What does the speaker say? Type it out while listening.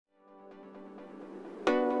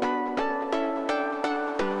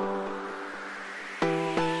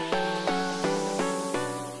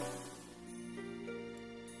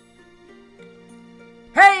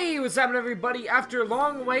what's happening, everybody? After a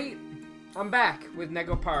long wait, I'm back with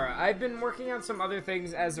Nekopara. I've been working on some other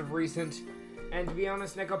things as of recent, and to be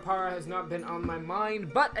honest, Nekopara has not been on my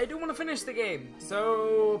mind, but I do want to finish the game,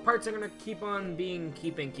 so parts are going to keep on being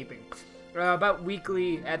keeping. About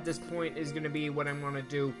weekly at this point is going to be what I'm going to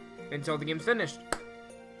do until the game's finished.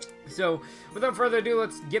 So, without further ado,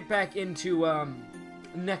 let's get back into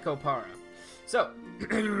Nekopara. So,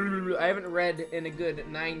 I haven't read in a good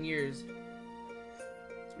 9 years.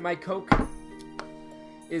 My Coke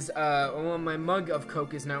is, well, my mug of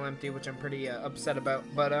Coke is now empty, which I'm pretty upset about.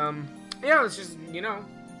 But, yeah, it's just, you know.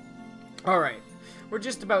 Alright, we're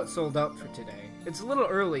just about sold out for today. It's a little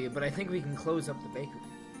early, but I think we can close up the bakery.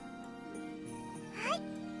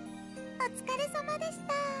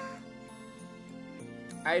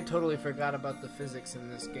 I totally forgot about the physics in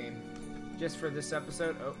this game. Just for this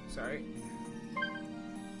episode. Oh, sorry.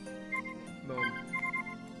 Boom.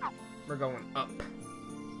 We're going up.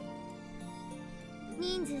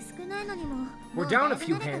 We're down a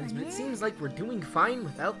few hands, but it seems like we're doing fine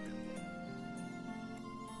without them.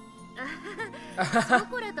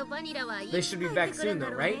 They should be back soon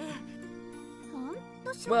though, right?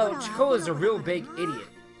 Well, Chicola's a real big idiot.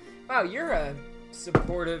 Wow, you're a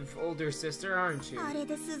supportive older sister, aren't you?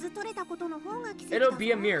 It'll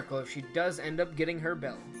be a miracle if she does end up getting her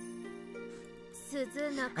bell.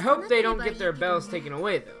 I hope they don't get their bells taken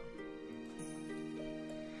away, though.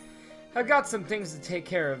 I've got some things to take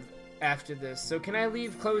care of after this, so can I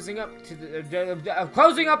leave closing up to the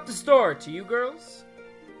closing up the store to you girls?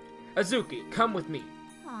 Azuki, come with me.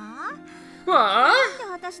 Huh?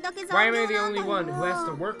 Why am I the only one who has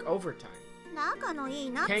to work overtime?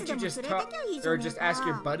 Can't you just talk or just ask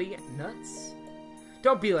your buddy nuts?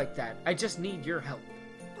 Don't be like that. I just need your help.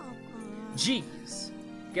 Jeez.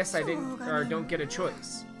 Guess I don't get a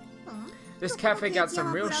choice. This cafe got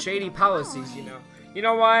some real shady policies, you know. You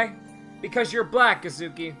know why? Because you're black,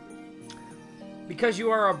 Azuki. Because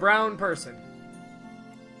you are a brown person.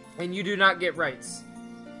 And you do not get rights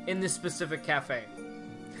in this specific cafe.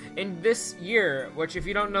 In this year, which if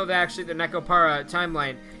you don't know actually the Nekopara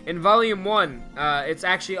timeline, in Volume 1, it's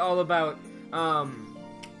actually all about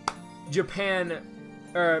Japan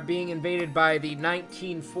being invaded by the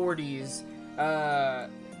 1940s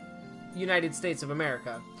United States of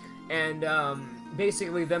America. And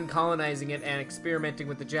basically them colonizing it and experimenting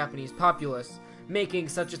with the Japanese populace, making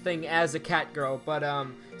such a thing as a cat girl. But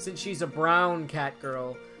since she's a brown cat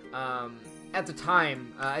girl, at the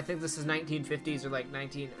time, I think this is 1950s or like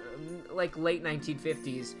late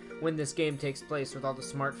 1950s when this game takes place with all the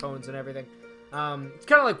smartphones and everything. It's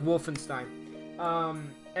kind of like Wolfenstein.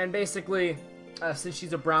 And basically, since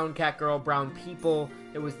she's a brown cat girl, brown people,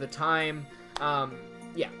 it was the time.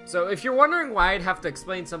 Yeah, so if you're wondering why I'd have to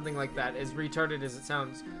explain something like that, as retarded as it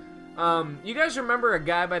sounds, you guys remember a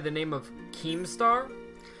guy by the name of Keemstar?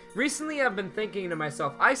 Recently, I've been thinking to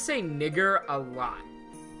myself, I say nigger a lot.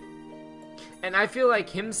 And I feel like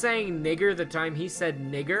him saying nigger the time he said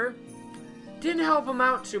nigger didn't help him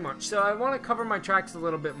out too much. So I want to cover my tracks a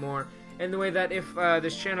little bit more in the way that if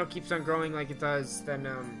this channel keeps on growing like it does, then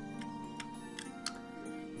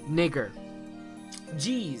nigger.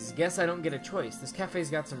 Jeez, guess I don't get a choice. This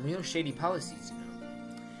cafe's got some real shady policies, you know.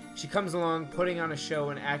 She comes along, putting on a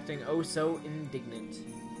show and acting oh so indignant.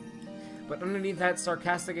 But underneath that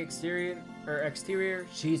sarcastic exterior,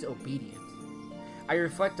 she's obedient. I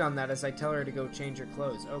reflect on that as I tell her to go change her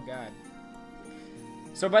clothes. Oh god.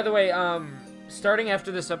 So by the way, starting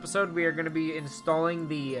after this episode, we are going to be installing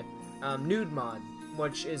the nude mod,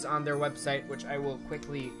 which is on their website, which I will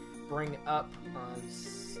quickly bring up on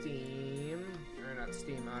Steam. Or not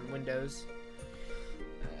Steam, on Windows.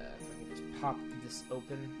 If I can just pop this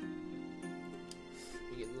open.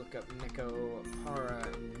 You can look up Nekopara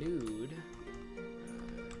nude.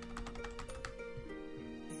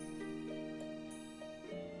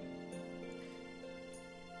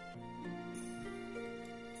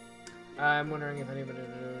 I'm wondering if anybody...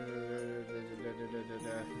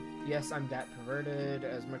 Yes, I'm that perverted.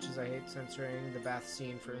 As much as I hate censoring the bath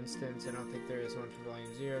scene, for instance, I don't think there is one for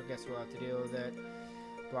Volume 0. Guess we'll have to deal with it.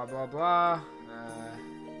 Blah, blah, blah.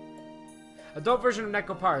 Adult version of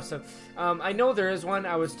Nekopara. So, I know there is one.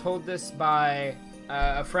 I was told this by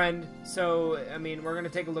a friend. So, I mean, we're going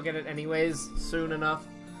to take a look at it anyways soon enough.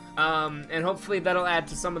 And hopefully that'll add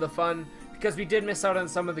to some of the fun. Because we did miss out on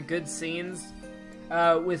some of the good scenes.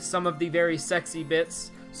 With some of the very sexy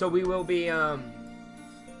bits, so we will be, I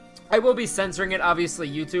will be censoring it, obviously,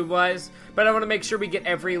 YouTube-wise, but I want to make sure we get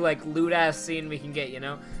every, like, lewd-ass scene we can get, you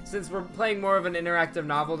know? Since we're playing more of an interactive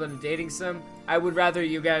novel than a dating sim, I would rather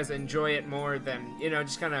you guys enjoy it more than, you know,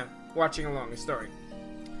 just kind of watching along a story.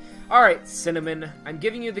 Alright, Cinnamon. I'm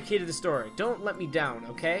giving you the key to the store. Don't let me down,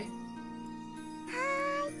 okay?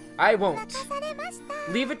 I won't.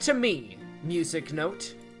 Leave it to me, music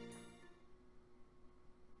note.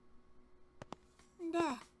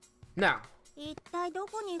 Now,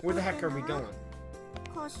 where the heck are we going?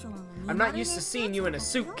 I'm not used to seeing you in a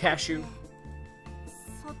suit, Cashew.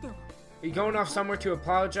 Are you going off somewhere to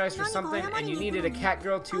apologize for something and you needed a cat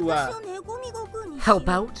girl to, help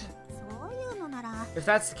out? If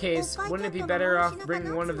that's the case, wouldn't it be better off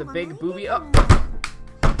bringing one of the big booby up?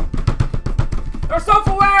 They're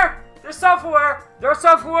self-aware! They're self-aware! They're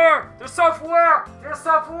self-aware! They're self-aware! They're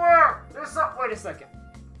self-aware! Wait a second.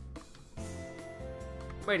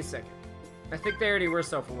 Wait a second. I think they already were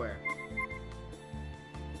self-aware.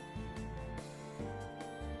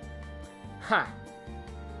 Huh.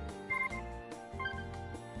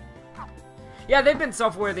 Yeah, they've been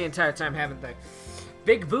self-aware the entire time, haven't they?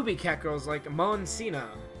 Big booby cat girls like Monsina,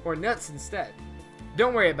 or Nuts instead.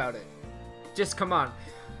 Don't worry about it. Just come on.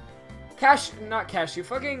 Not Cashew,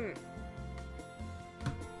 fucking...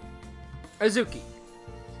 Azuki.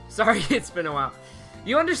 Sorry, it's been a while.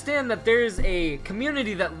 You understand that there's a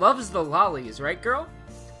community that loves the lollies, right, girl?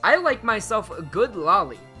 I like myself a good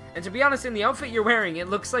lolly. And to be honest, in the outfit you're wearing, it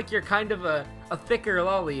looks like you're kind of a thicker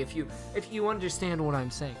lolly, if you understand what I'm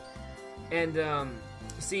saying. And,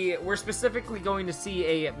 see, we're specifically going to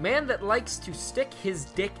see a man that likes to stick his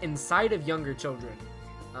dick inside of younger children.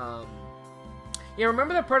 Yeah,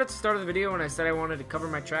 remember that part at the start of the video when I said I wanted to cover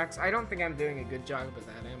my tracks? I don't think I'm doing a good job of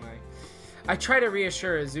that, am I? I try to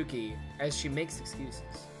reassure Azuki as she makes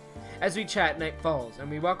excuses. As we chat, night falls, and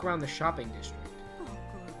we walk around the shopping district.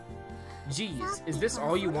 Jeez, is this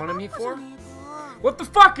all you wanted me for? What the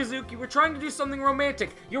fuck, Azuki? We're trying to do something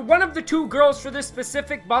romantic. You're one of the 2 girls for this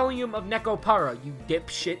specific volume of Nekopara, you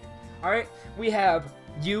dipshit. Alright? We have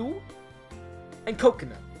you and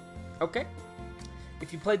Coconut. Okay?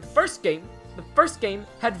 If you played the first game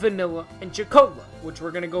had Vanilla and Chocola, which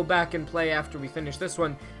we're gonna go back and play after we finish this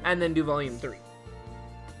one, and then do volume 3.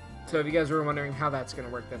 So if you guys were wondering how that's gonna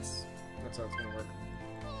work, that's how it's gonna work.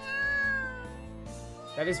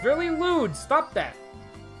 That is really lewd! Stop that!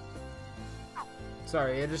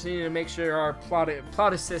 Sorry, I just needed to make sure our plot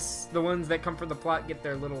assists, the ones that come from the plot, get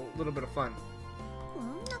their little bit of fun.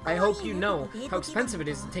 I hope you know how expensive it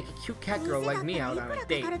is to take a cute cat girl like me out on a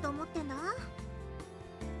date.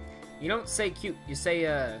 You don't say cute, you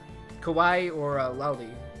say kawaii or lolly.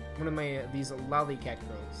 One of these lolly cat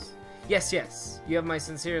girls. Yes, you have my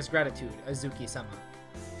sincerest gratitude, Azuki-sama.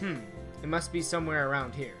 It must be somewhere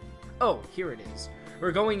around here. Oh, here it is.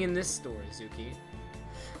 We're going in this store, Azuki.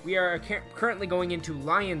 We are currently going into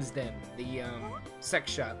Lion's Den, the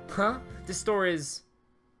sex shop. Huh? This store is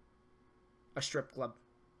a strip club.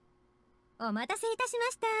 Thank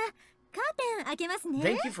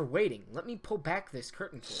you for waiting. Let me pull back this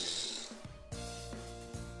curtain for you.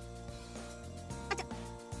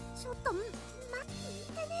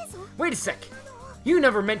 Wait a sec. You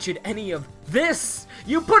never mentioned any of this.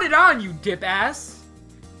 You put it on, you dip ass.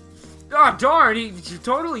 Oh darn, he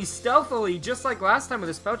totally stealthily, just like last time with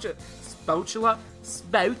a spatula,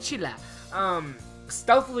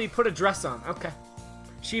 stealthily put a dress on. Okay.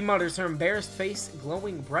 She mutters, her embarrassed face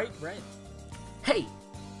glowing bright red. Hey,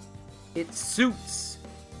 it suits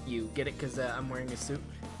you. Get it? Because I'm wearing a suit.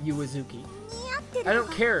 You, Azuki. I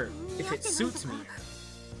don't care if it suits me.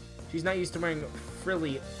 She's not used to wearing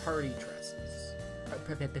frilly party dresses.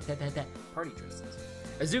 Party dresses.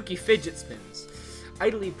 Azuki fidget spins,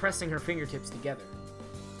 idly pressing her fingertips together.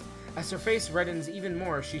 As her face reddens even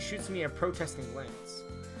more, she shoots me a protesting glance.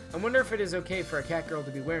 I wonder if it is okay for a cat girl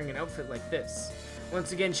to be wearing an outfit like this.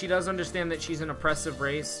 Once again, she does understand that she's an oppressive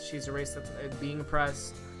race. She's a race that's being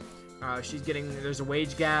oppressed. There's a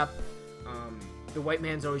wage gap. The white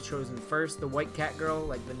man's always chosen first. The white cat girl,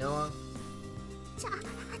 like Vanilla.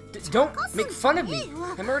 Don't make fun of me.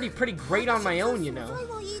 I'm already pretty great on my own, you know.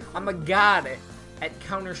 I'm a god at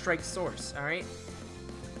Counter-Strike Source, alright?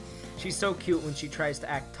 She's so cute when she tries to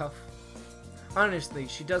act tough. Honestly,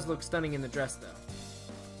 she does look stunning in the dress, though.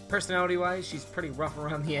 Personality-wise, she's pretty rough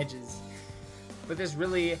around the edges. But this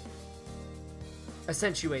really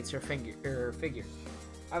accentuates her figure.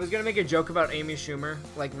 I was gonna make a joke about Amy Schumer,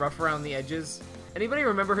 like rough around the edges. Anybody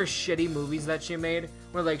remember her shitty movies that she made?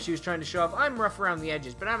 Where like she was trying to show off, I'm rough around the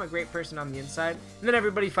edges, but I'm a great person on the inside. And then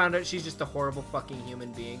everybody found out she's just a horrible fucking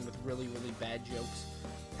human being with really, really bad jokes.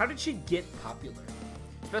 How did she get popular?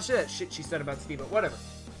 Especially that shit she said about Steve, but whatever.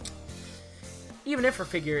 Even if her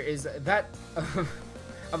figure is that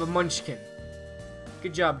of a munchkin.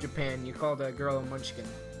 Good job, Japan. You called a girl a munchkin.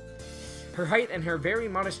 Her height and her very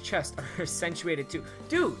modest chest are accentuated too.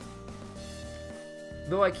 Dude!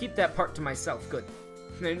 Though I keep that part to myself. Good.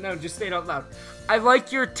 No, just say it out loud. I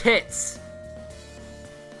like your tits.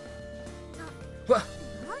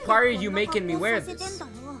 Why are you making me wear this?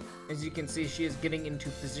 As you can see, she is getting into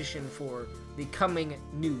position for the coming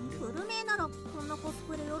nude.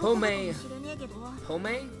 Home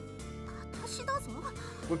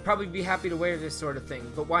would probably be happy to wear this sort of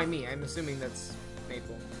thing, but why me? I'm assuming that's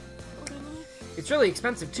Maple. It's really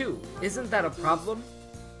expensive too. Isn't that a problem?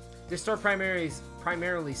 This store primarily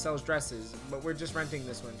sells dresses, but we're just renting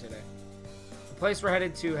this one today. The place we're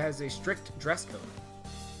headed to has a strict dress code.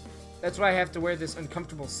 That's why I have to wear this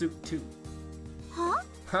uncomfortable suit too. Huh?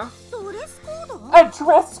 Huh? A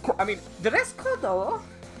dress code? I mean, dress code?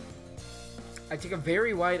 I take a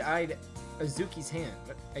very wide-eyed Azuki's hand.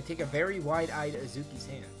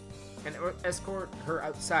 And escort her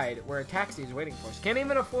outside where a taxi is waiting for us. Can't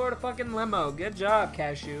even afford a fucking limo. Good job,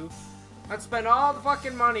 Cashew. Let's spend all the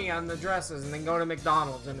fucking money on the dresses and then go to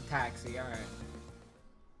McDonald's in a taxi. Alright.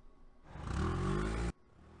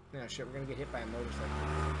 No, shit, we're gonna get hit by a motorcycle.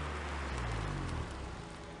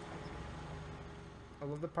 I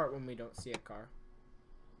love the part when we don't see a car.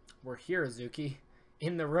 We're here, Azuki.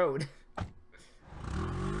 In the road.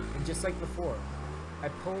 And just like before, I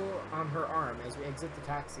pull on her arm as we exit the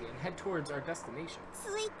taxi and head towards our destination.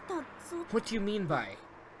 What do you mean by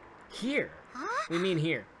here? We mean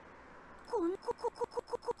here.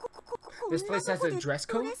 This place has a dress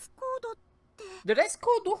code? Dress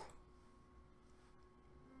code?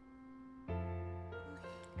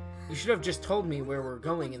 You should have just told me where we're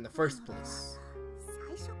going in the first place.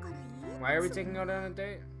 Why are we taking out on a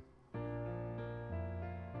date?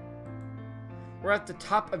 We're at the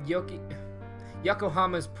top of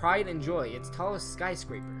Yokohama's pride and joy, its tallest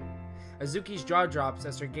skyscraper. Azuki's jaw drops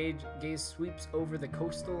as her gaze sweeps over the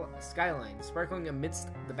coastal skyline, sparkling amidst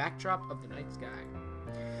the backdrop of the night sky.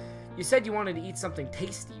 You said you wanted to eat something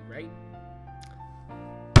tasty, right?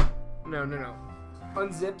 No.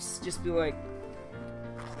 Unzips, just be like...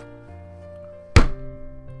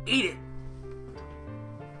 Eat it!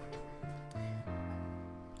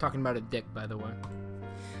 Talking about a dick, by the way.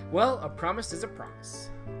 Well, a promise is a promise.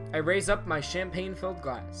 I raise up my champagne-filled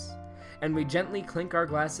glass, and we gently clink our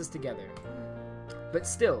glasses together. But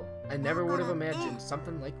still, I never would have imagined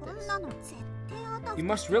something like this. You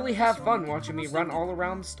must really have fun watching me run all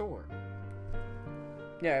around the store.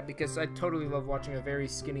 Yeah, because I totally love watching a very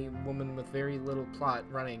skinny woman with very little plot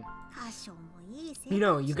running. You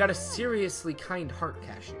know, you got a seriously kind heart,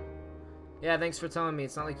 Cashew. Yeah, thanks for telling me.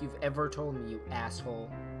 It's not like you've ever told me, you asshole.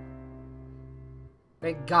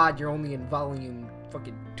 Thank God you're only in volume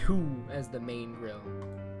fucking 2 as the main grill.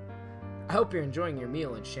 I hope you're enjoying your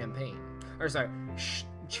meal and champagne. Or sorry,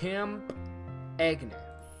 champagne.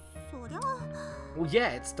 Well, yeah,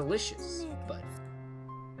 it's delicious, but...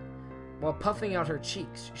 While puffing out her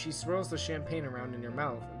cheeks, she swirls the champagne around in her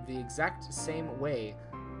mouth the exact same way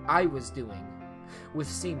I was doing with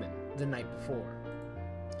Seaman the night before.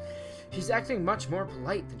 She's acting much more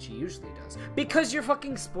polite than she usually does. Because you're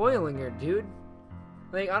fucking spoiling her, dude.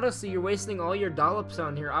 Like, honestly, you're wasting all your dollops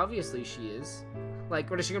on here. Obviously she is. Like,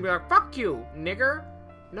 what is she gonna be like? Fuck you, nigger?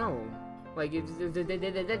 No. Like,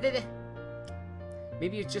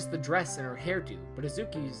 maybe it's just the dress and her hairdo, but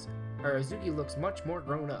Azuki looks much more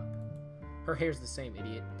grown up. Her hair's the same,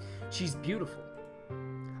 idiot. She's beautiful.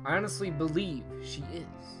 I honestly believe she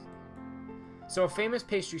is. So a famous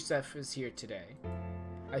pastry chef is here today.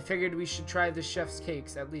 I figured we should try the chef's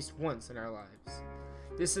cakes at least once in our lives.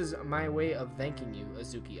 This is my way of thanking you,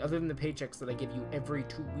 Azuki, other than the paychecks that I give you every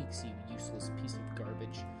 2 weeks, you useless piece of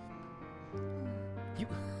garbage. You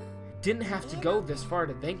didn't have to go this far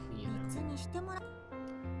to thank me, you know.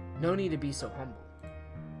 No need to be so humble.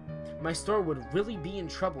 My store would really be in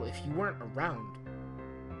trouble if you weren't around,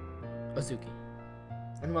 Azuki.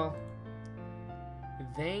 And well,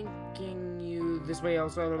 thanking you this way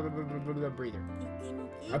also a breather.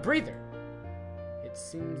 A breather! It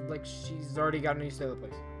seems like she's already gotten used to the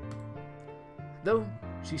place. Though,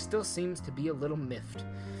 she still seems to be a little miffed.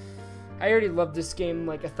 I already loved this game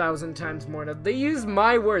like 1,000 times more now. They used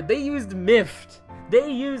my word. They used miffed. They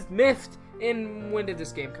used miffed in... When did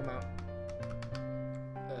this game come out?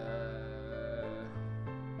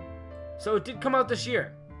 So it did come out this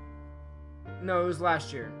year. No, it was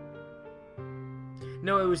last year.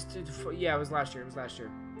 No, it was... Yeah, it was last year. It was last year.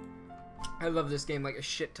 I love this game like a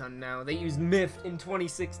shit ton now. They used miffed in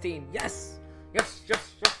 2016. Yes! Yes,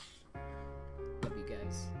 yes, yes! Love you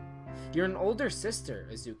guys. You're an older sister,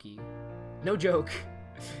 Azuki. No joke.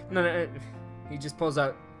 No. He just pulls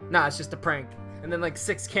out, nah, it's just a prank. And then like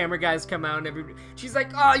 6 camera guys come out and everybody, she's like,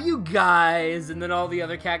 oh, you guys! And then all the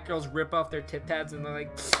other cat girls rip off their tit tabs and they're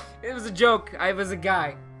like, It was a joke. I was a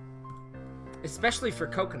guy. Especially for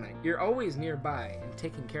Coconut. You're always nearby and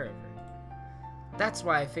taking care of her. That's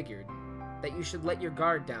why I figured that you should let your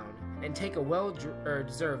guard down and take a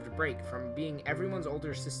well-deserved break from being everyone's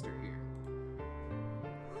older sister here.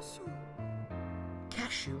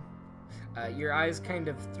 Cashew? Your eyes kind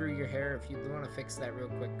of through your hair. If you want to fix that real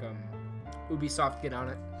quick, Ubisoft, get on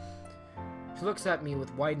it. She looks at me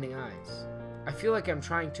with widening eyes. I feel like I'm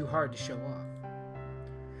trying too hard to show off.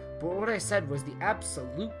 But what I said was the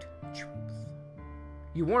absolute truth.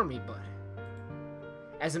 You warned me, bud.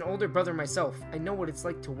 As an older brother myself, I know what it's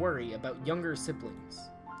like to worry about younger siblings.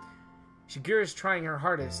 Shigura's trying her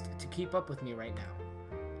hardest to keep up with me right now,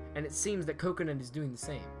 and it seems that Coconut is doing the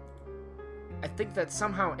same. I think that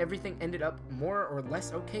somehow everything ended up more or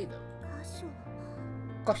less okay, though.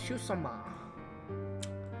 Kashu-sama.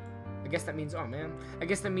 I guess that means, oh man, I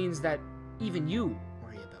guess that means that even you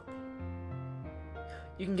worry about me.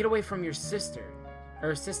 You can get away from your sisters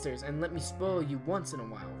and let me spoil you once in a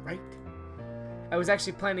while, right? I was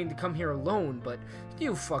actually planning to come here alone, but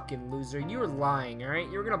you fucking loser, you were lying, alright?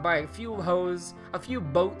 You were gonna buy a few hoes, a few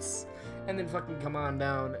boats, and then fucking come on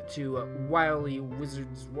down to Wily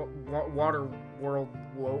Wizards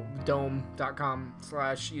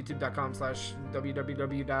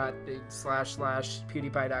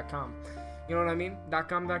waterworld.com/youtube.com/www./pewdiepie.com. You know what I mean?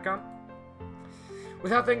 .com.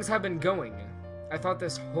 With how things have been going, I thought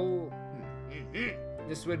this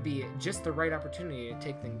would be just the right opportunity to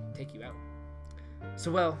take you out.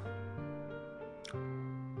 So, well,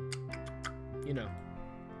 you know,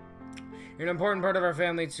 you're an important part of our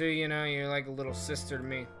family too, you know, you're like a little sister to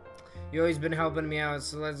me. You've always been helping me out,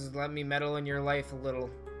 so let me meddle in your life a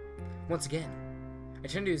little. Once again, I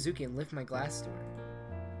turn to Uzuki and lift my glass to her.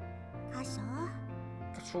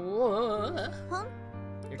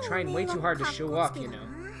 You're trying way too hard to show off, you know.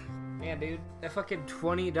 Yeah, dude, that fucking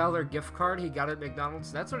 $20 gift card he got at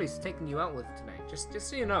McDonald's, that's what he's taking you out with tonight, just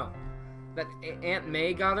so you know. That Aunt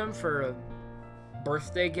May got him for a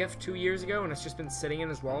birthday gift 2 years ago, and it's just been sitting in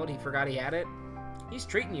his wallet. He forgot he had it. He's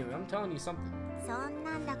treating you. I'm telling you something.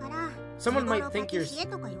 Someone might think you're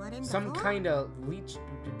some kind of leech.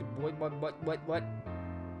 What?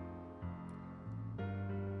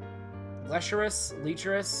 Lecherous?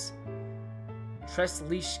 Tres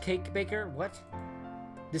leash cake baker? What?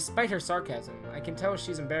 Despite her sarcasm, I can tell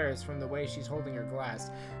she's embarrassed from the way she's holding her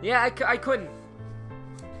glass. Yeah, I couldn't.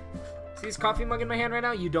 See this coffee mug in my hand right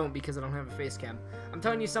now? You don't, because I don't have a face cam. I'm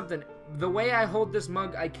telling you something. The way I hold this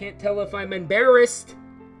mug, I can't tell if I'm embarrassed.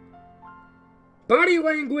 Body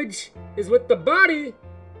language is with the body,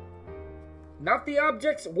 not the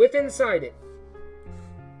objects with inside it.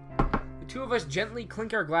 The two of us gently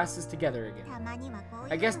clink our glasses together again.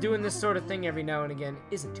 I guess doing this sort of thing every now and again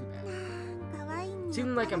isn't too bad.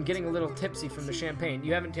 Seems like I'm getting a little tipsy from the champagne.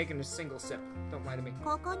 You haven't taken a single sip. Don't lie to me.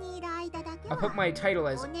 I'll put my title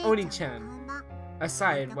as Oni-chan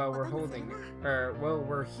aside while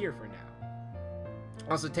we're here for now.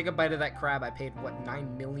 Also, take a bite of that crab I paid, what,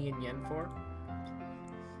 9 million yen for?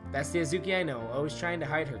 That's the Azuki I know, always trying to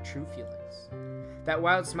hide her true feelings. That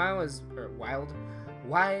wild smile is,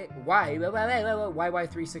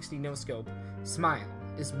 YY360 no scope smile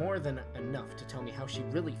is more than enough to tell me how she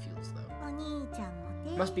really feels, though.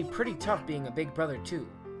 Must be pretty tough being a big brother, too,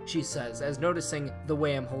 she says, as noticing the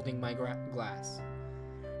way I'm holding my glass.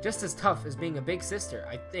 Just as tough as being a big sister,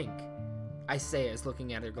 I think, I say as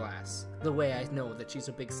looking at her glass. The way I know that she's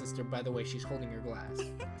a big sister by the way she's holding her glass.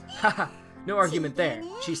 Haha, no argument there,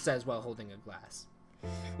 she says while holding a glass.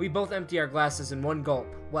 We both empty our glasses in one gulp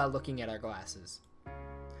while looking at our glasses,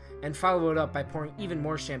 and follow it up by pouring even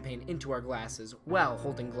more champagne into our glasses while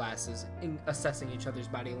holding glasses and assessing each other's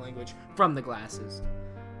body language from the glasses.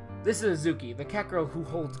 This is Azuki, the cat girl who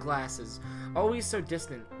holds glasses, always so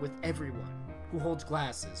distant with everyone who holds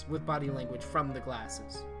glasses with body language from the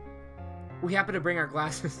glasses. We happen to bring our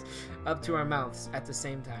glasses up to our mouths at the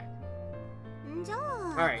same time.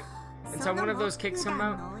 Alright, until one of those kicks come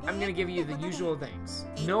out, I'm gonna give you the usual things.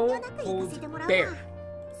 No holds barred.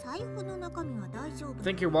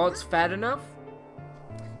 Think your wallet's fat enough?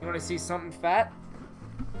 You wanna see something fat?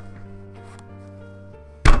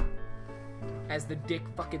 As the dick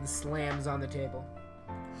fucking slams on the table.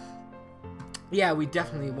 Yeah, we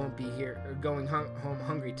definitely won't be going home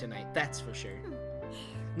hungry tonight, that's for sure.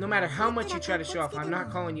 No matter how much you try to show off, I'm not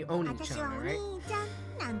calling you Oni-chan, alright?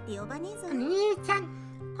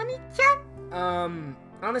 Oni-chan!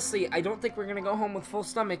 Honestly, I don't think we're gonna go home with full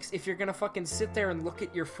stomachs if you're gonna fucking sit there and look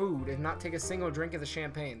at your food and not take a single drink of the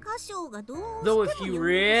champagne. Though if you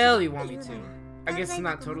really want me to, I guess it's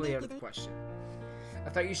not totally out of the question. I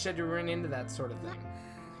thought you said you were into that sort of thing.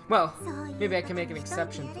 Well, maybe I can make an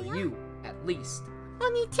exception for you, at least.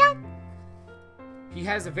 He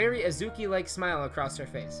has a very Azuki-like smile across her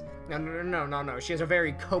face. No. She has a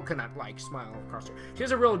very coconut-like smile across her. She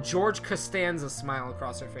has a real George Costanza smile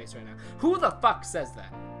across her face right now. Who the fuck says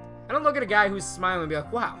that? I don't look at a guy who's smiling and be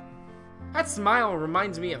like, wow, that smile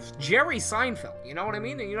reminds me of Jerry Seinfeld. You know what I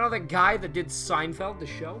mean? You know the guy that did Seinfeld, the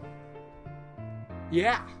show?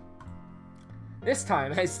 Yeah. This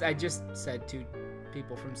time, I just said two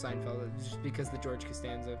people from Seinfeld just because the George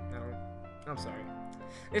Costanza. I'm sorry.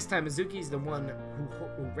 This time, Azuki's the one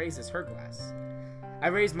who raises her glass. I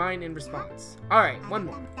raise mine in response. Alright, one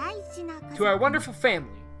more. To our wonderful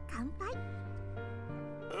family.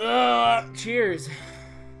 Cheers.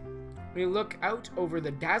 We look out over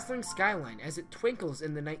the dazzling skyline as it twinkles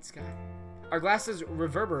in the night sky. Our glasses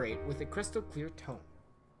reverberate with a crystal clear tone.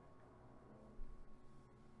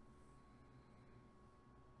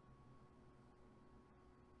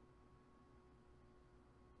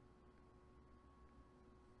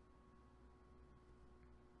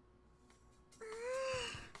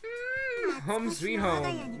 Home sweet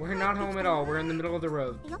home. We're not home at all. We're in the middle of the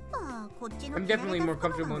road. I'm definitely more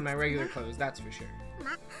comfortable in my regular clothes, that's for sure.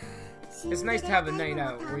 It's nice to have a night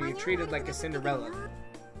out where you're treated like a Cinderella.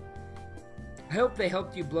 I hope they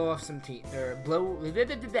helped you blow off some teeth. Or blow. That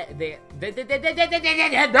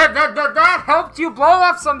helped you blow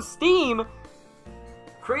off some steam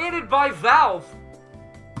created by Valve.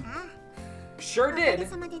 Sure did.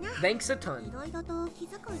 Thanks a ton.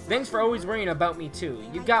 Thanks for always worrying about me too.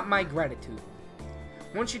 You got my gratitude.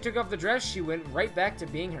 Once she took off the dress, she went right back to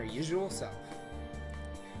being her usual self.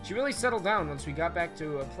 She really settled down once we got back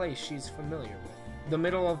to a place she's familiar with. The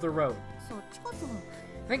middle of the road.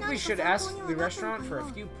 Think we should ask the restaurant for a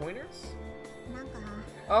few pointers?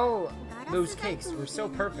 Oh, those cakes were so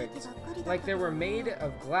perfect. Like they were made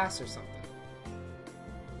of glass or something.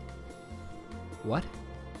 What?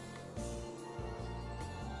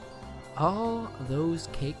 All those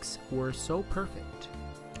cakes were so perfect,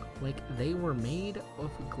 like they were made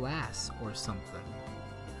of glass or something.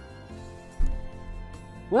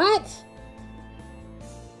 What?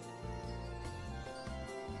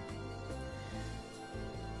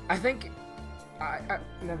 I think...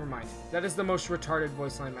 never mind. That is the most retarded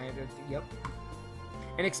voice line I ever... Yep.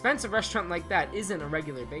 An expensive restaurant like that isn't a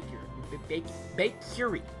regular bakery.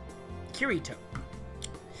 Kirito.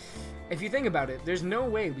 If you think about it, there's no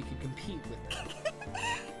way we could compete with it.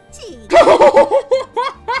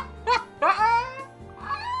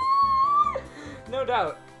 No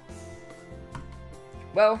doubt.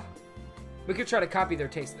 Well, we could try to copy their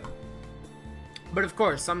taste, though. But of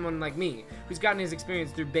course, someone like me, who's gotten his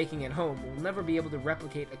experience through baking at home, will never be able to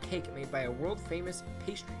replicate a cake made by a world-famous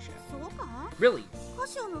pastry chef. Really.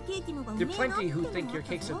 There are plenty who think your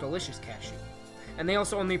cakes are delicious, Cashew. And they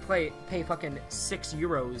also only pay fucking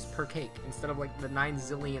 €6 per cake instead of like the 9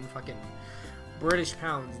 zillion fucking British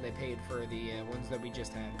pounds they paid for the ones that we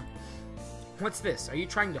just had. What's this? Are you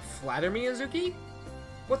trying to flatter me, Azuki?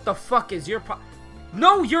 What the fuck is your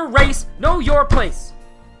Know your race! Know your place!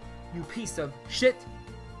 You piece of shit!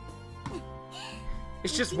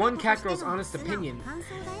 It's just one cat girl's honest opinion.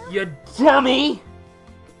 You dummy!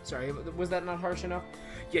 Sorry, was that not harsh enough?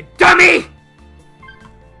 You dummy!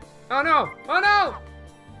 Oh no! Oh no!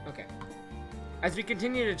 Okay. As we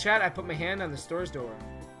continue to chat, I put my hand on the store's door.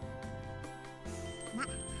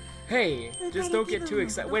 Hey, just don't get too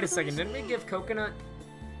excited. Wait a second, didn't we give Coconut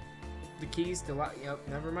the keys to lock? Yep,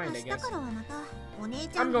 never mind, I guess.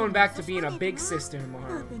 I'm going back to being a big sister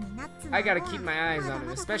tomorrow. I gotta keep my eyes on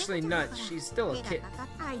her, especially Nut. She's still a kid.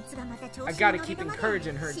 I gotta keep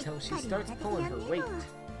encouraging her until she starts pulling her weight.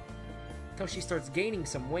 Until she starts gaining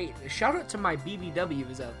some weight. Shout out to my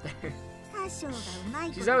BBWs out there.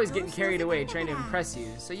 She's always getting carried away trying to impress you,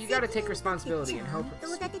 so you gotta take responsibility and help her.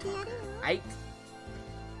 Aight.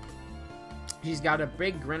 She's got a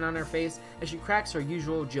big grin on her face as she cracks her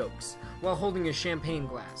usual jokes, while holding a champagne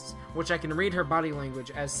glass, which I can read her body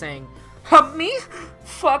language as saying, hump me?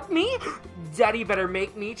 Fuck me? Daddy better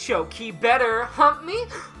make me choke. He better hump me?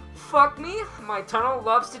 Fuck me? My tunnel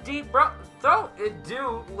loves to deep throat. It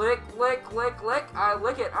do. Lick, lick, lick, lick. I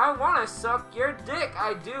lick it. I wanna suck your dick.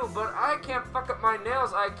 I do, but I can't fuck up my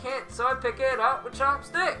nails. I can't, so I pick it up with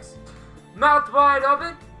chopsticks. Mouth wide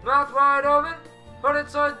open. Mouth wide open. But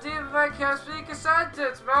it's so deep I can't speak a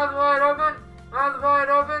sentence. Mouth wide open. Mouth wide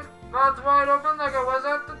open. Mouth wide open like I was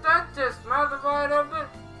at the dentist. Mouth wide open.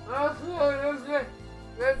 Mouth wide open.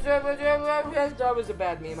 That was a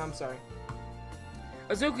bad meme, I'm sorry.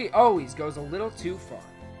 Azuki always goes a little too far.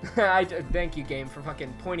 Thank you, game, for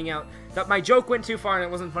fucking pointing out that my joke went too far and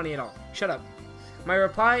it wasn't funny at all. Shut up. My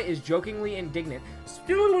reply is jokingly indignant.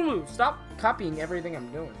 Stop copying everything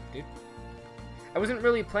I'm doing, dude. I wasn't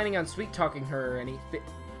really planning on sweet-talking her or anything.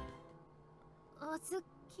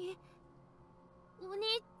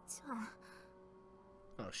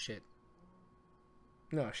 Oh, shit.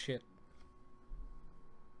 No, shit.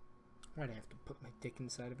 Why'd I have to put my dick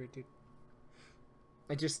inside of her, dude?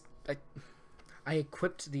 I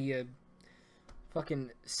equipped the,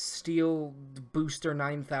 fucking steel booster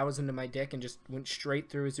 9000 to my dick and just went straight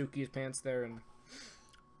through Azuki's pants there and...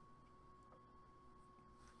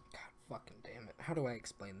 God fucking damn it. How do I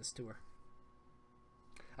explain this to her?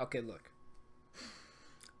 Okay, look.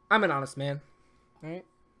 I'm an honest man, alright?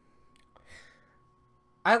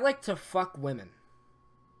 I like to fuck women.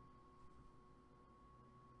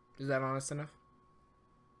 Is that honest enough?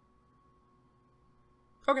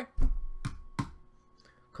 Okay.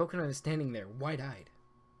 Coconut is standing there, wide-eyed.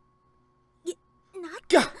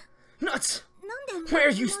 Gah! Nuts! Why are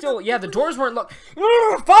you still? Yeah, the doors weren't locked.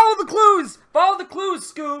 Follow the clues! Follow the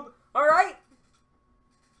clues, Scoob! Alright?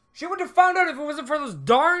 She would have found out if it wasn't for those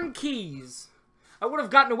darn keys. I would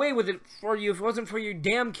have gotten away with it for you if it wasn't for your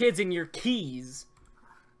damn kids and your keys.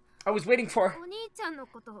 I was waiting for...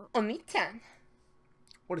 Oni-chan.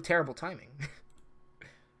 What a terrible timing.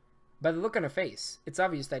 By the look on her face, it's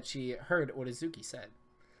obvious that she heard what Azuki said.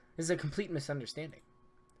 This is a complete misunderstanding.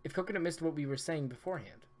 If Coconut missed what we were saying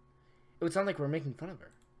beforehand, it would sound like we're making fun of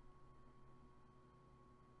her.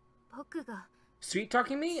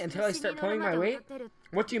 Sweet-talking me until I start pulling my weight?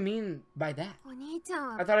 What do you mean by that?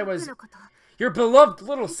 I thought I was your beloved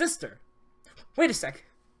little sister. Wait a sec.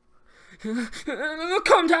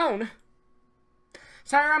 Calm down.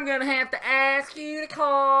 Sir, I'm gonna have to ask you to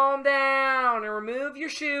calm down and remove your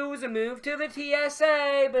shoes and move to the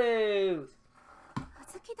TSA booth.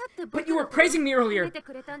 But you were praising me earlier,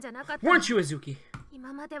 weren't you, Azuki?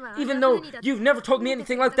 Even though you've never told me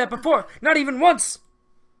anything like that before, not even once.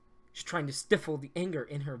 She's trying to stifle the anger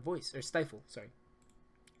in her voice, or stifle, sorry.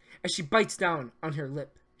 As she bites down on her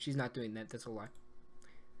lip. She's not doing that, that's a lie.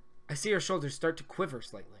 I see her shoulders start to quiver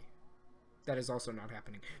slightly. That is also not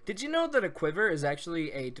happening. Did you know that a quiver is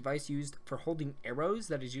actually a device used for holding arrows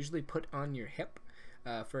that is usually put on your hip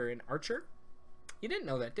for an archer? You didn't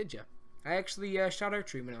know that, did you? I actually shot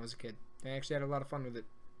archery when I was a kid. I actually had a lot of fun with it.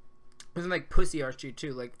 It wasn't like pussy archery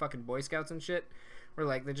too, like fucking Boy Scouts and shit. Where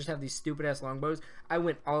like they just have these stupid ass longbows. I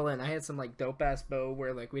went all in. I had some like dope ass bow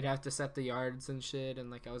where like we'd have to set the yards and shit, and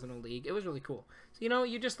like I was in a league. It was really cool. So you know,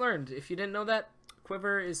 you just learned. If you didn't know that,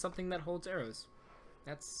 quiver is something that holds arrows.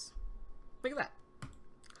 That's... Look at that.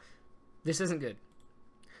 This isn't good.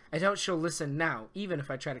 I doubt she'll listen now, even if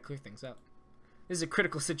I try to clear things up. This is a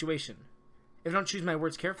critical situation. If I don't choose my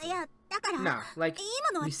words carefully. Nah, like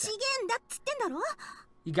we said.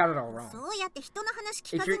 You got it all wrong.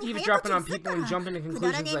 If you're eavesdropping on people and jumping to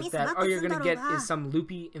conclusions like that, all you're gonna get is some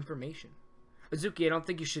loopy information. Azuki, I don't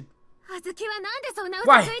think you should...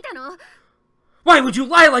 Why? Why would you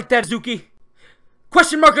lie like that, Azuki?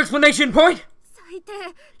 Question mark exclamation point?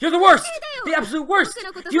 You're the worst! The absolute worst!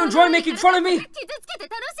 Do you enjoy making fun of me?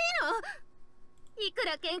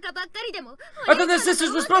 I thought the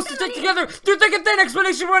sisters were supposed to stick together through thick and thin!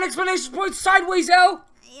 Explanation point, exclamation point, sideways, L!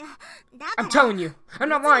 I'm telling you, I'm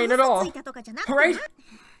not lying at all. Alright?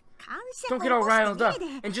 Don't get all riled up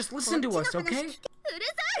and just listen to us, okay?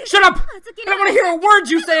 Shut up! I don't want to hear a word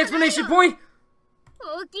you say, explanation point!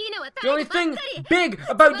 The only thing big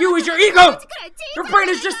about you is your ego! Your brain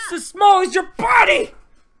is just as small as your body!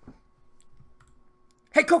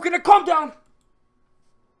 Hey, Coconut, calm down!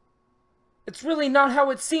 It's really not how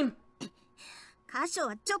it seemed.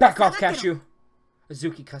 Back off, Cashew.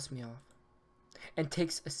 Azuki cussed me off and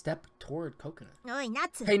takes a step toward Coconut.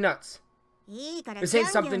 Hey, Nuts. This ain't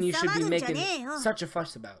something you should be making such a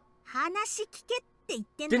fuss about.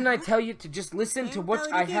 Didn't I tell you to just listen to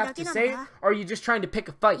what I have to say, or are you just trying to pick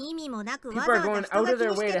a fight? People are going out of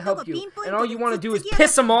their way to help you, and all you want to do is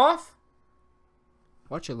piss them off?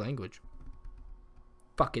 Watch your language.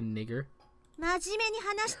 Fucking nigger.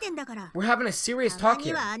 We're having a serious talk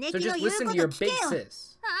here, so just listen to your big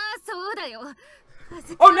sis.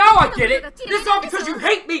 Oh, now I get it! This is all because you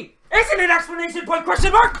hate me! Isn't it exclamation point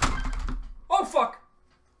question mark? Oh, fuck!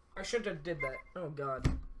 I shouldn't have did that. Oh, God.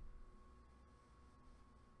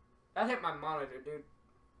 That hit my monitor, dude.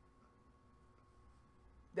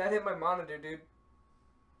 That hit my monitor, dude.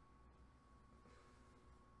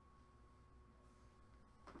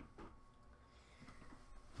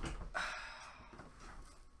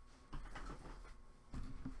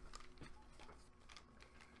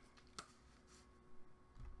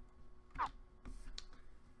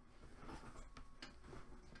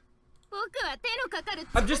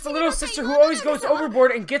 I'm just a little sister who always goes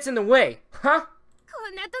overboard and gets in the way, huh?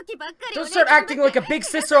 Don't start acting like a big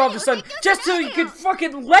sister all of a sudden, just so you can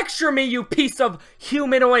fucking lecture me, you piece of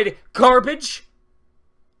humanoid garbage!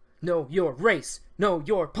 Know your race, know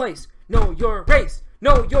your place, know your race,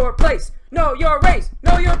 know your place, know your race,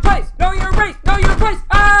 know your place, know your race, know your place,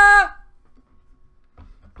 ah!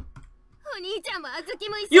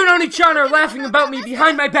 You and Oni-chan are laughing about me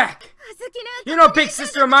behind my back! You're no big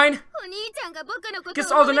sister of mine!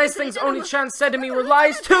 Guess all the nice things Oni-chan said to me were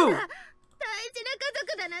lies too!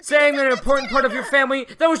 Saying that an important part of your family,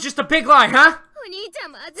 that was just a big lie, huh?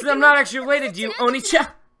 So I'm not actually related to you, Oni-chan!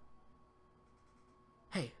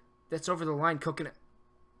 Hey, that's over the line, coconut.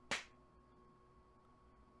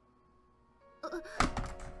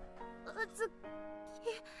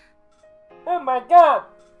 Oh my god!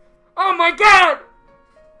 Oh my god!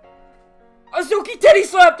 Azuki titty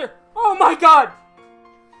slapped her! Oh my god!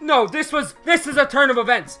 No, this is a turn of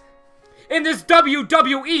events. In this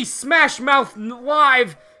WWE Smash Mouth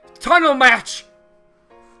Live tunnel match,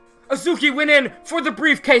 Azuki went in for the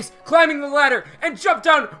briefcase, climbing the ladder, and jumped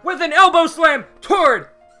down with an elbow slam toward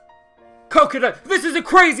Coconut. This is a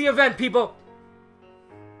crazy event, people!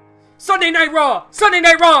 Sunday Night Raw! Sunday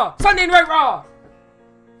Night Raw! Sunday Night Raw!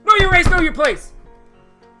 Know your race, know your place!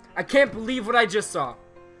 I can't believe what I just saw.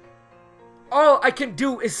 All I can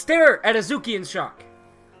do is stare at Azuki in shock.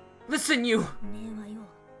 Listen, you.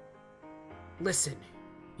 Listen,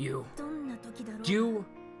 you. Do you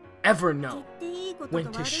ever know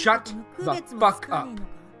when to shut the fuck up?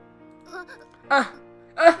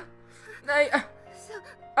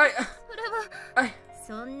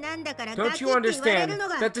 Don't you understand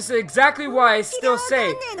that this is exactly why I still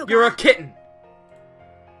say you're a kitten?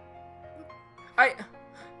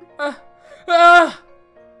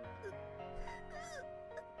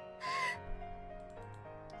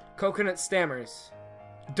 Coconut stammers,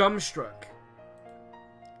 dumbstruck.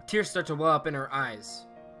 Tears start to well up in her eyes,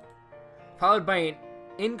 followed by an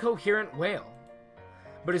incoherent wail.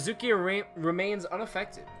 But Azuki remains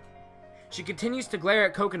unaffected. She continues to glare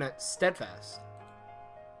at Coconut, steadfast.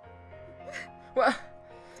 What?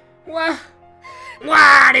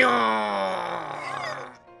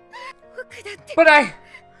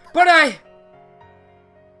 But I...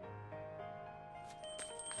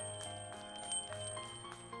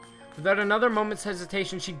 Without another moment's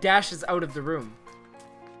hesitation, she dashes out of the room.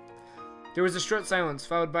 There was a short silence,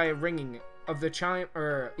 followed by a ringing of the chime,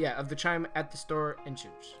 of the chime at the store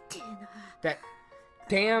entrance. That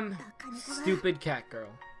damn stupid cat girl.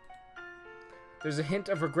 There's a hint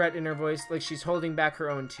of regret in her voice, like she's holding back her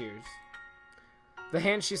own tears. The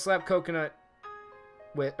hand she slapped Coconut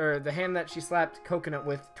with, the hand that she slapped Coconut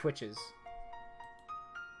with twitches.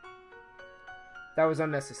 That was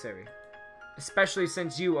unnecessary. Especially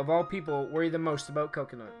since you, of all people, worry the most about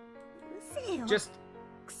Coconut. Just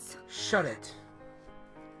shut it.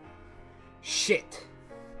 Shit.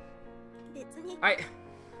 I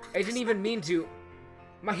didn't even mean to.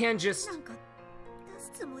 My hand just...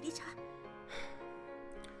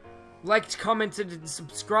 liked, commented, and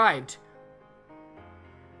subscribed.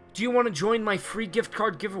 Do you want to join my free gift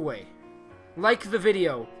card giveaway? Like the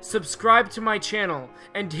video, subscribe to my channel,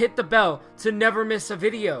 and hit the bell to never miss a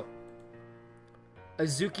video.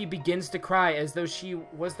 Azuki begins to cry as though she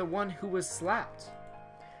was the one who was slapped.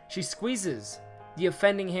 She squeezes the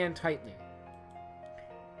offending hand tightly.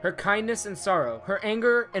 Her kindness and sorrow, her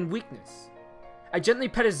anger and weakness. I gently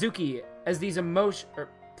pet Azuki as these emotions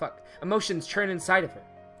churn inside of her.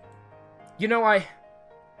 You know, a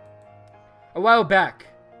while back,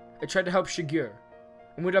 I tried to help Shigur,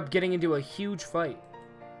 and ended up getting into a huge fight.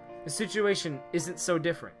 The situation isn't so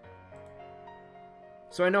different.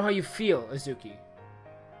 So I know how you feel, Azuki.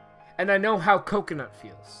 And I know how Coconut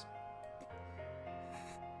feels.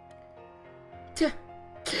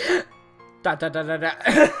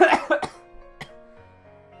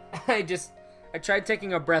 I tried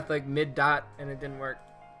taking a breath like mid-dot, and it didn't work.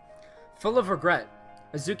 Full of regret,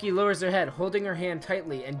 Azuki lowers her head, holding her hand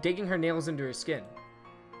tightly and digging her nails into her skin.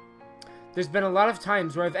 There's been a lot of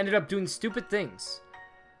times where I've ended up doing stupid things.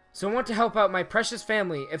 So I want to help out my precious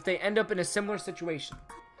family if they end up in a similar situation.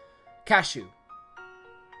 Cashew.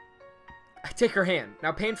 I take her hand,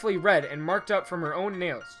 now painfully red and marked up from her own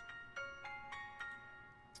nails,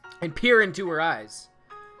 and peer into her eyes.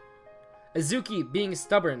 Azuki, being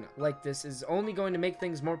stubborn like this, is only going to make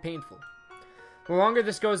things more painful. The longer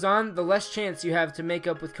this goes on, the less chance you have to make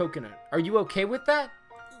up with Coconut. Are you okay with that?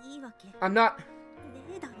 I'm not...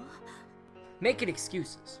 Making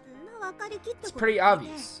excuses. It's pretty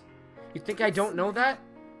obvious. You think I don't know that?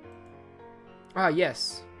 Ah,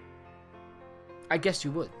 yes. I guess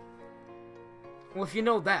you would. Well, if you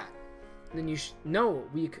know that, then you know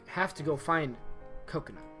we have to go find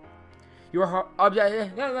Coconut. You are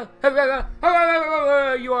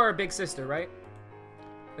a big sister, right?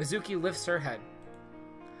 Azuki lifts her head.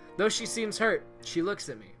 Though she seems hurt, she looks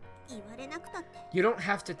at me. You don't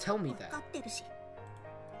have to tell me that.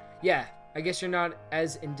 Yeah, I guess you're not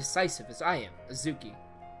as indecisive as I am, Azuki.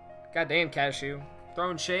 Goddamn, Cashew.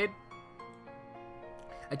 Throwing shade?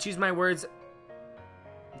 I choose my words...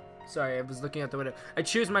 Sorry, I was looking out the window. I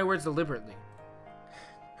choose my words deliberately.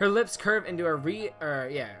 Her lips curve into a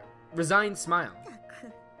resigned smile.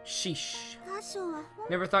 Sheesh.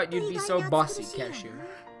 Never thought you'd be so bossy, Cashew.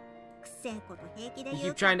 You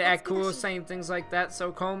keep trying to act cool, saying things like that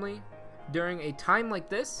so calmly during a time like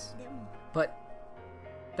this? But,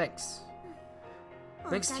 thanks.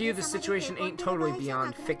 Thanks to you, the situation ain't totally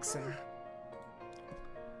beyond fixing.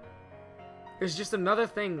 There's just another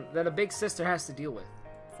thing that a big sister has to deal with.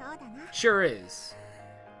 Sure is.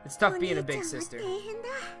 It's tough being a big sister.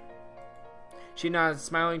 She nods,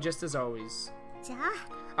 smiling just as always.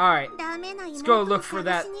 Alright, let's go look for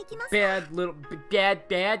that bad.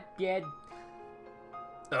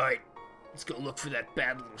 Alright, let's go look for that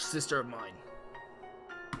bad little sister of mine.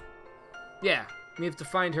 Yeah, we have to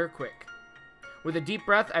find her quick. With a deep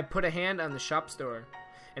breath, I put a hand on the shop's door,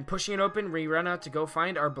 and pushing it open, we run out to go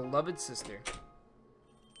find our beloved sister.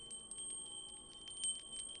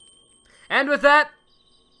 And with that...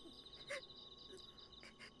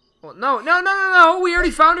 Well, no, we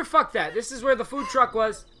already found her. Fuck that. This is where the food truck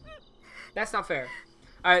was. That's not fair.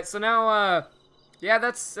 Alright, so now, yeah,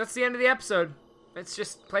 that's the end of the episode. Let's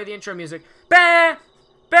just play the intro music. Ba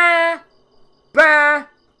ba ba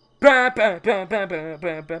ba ba ba ba ba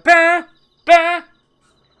ba ba ba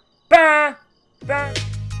ba ba.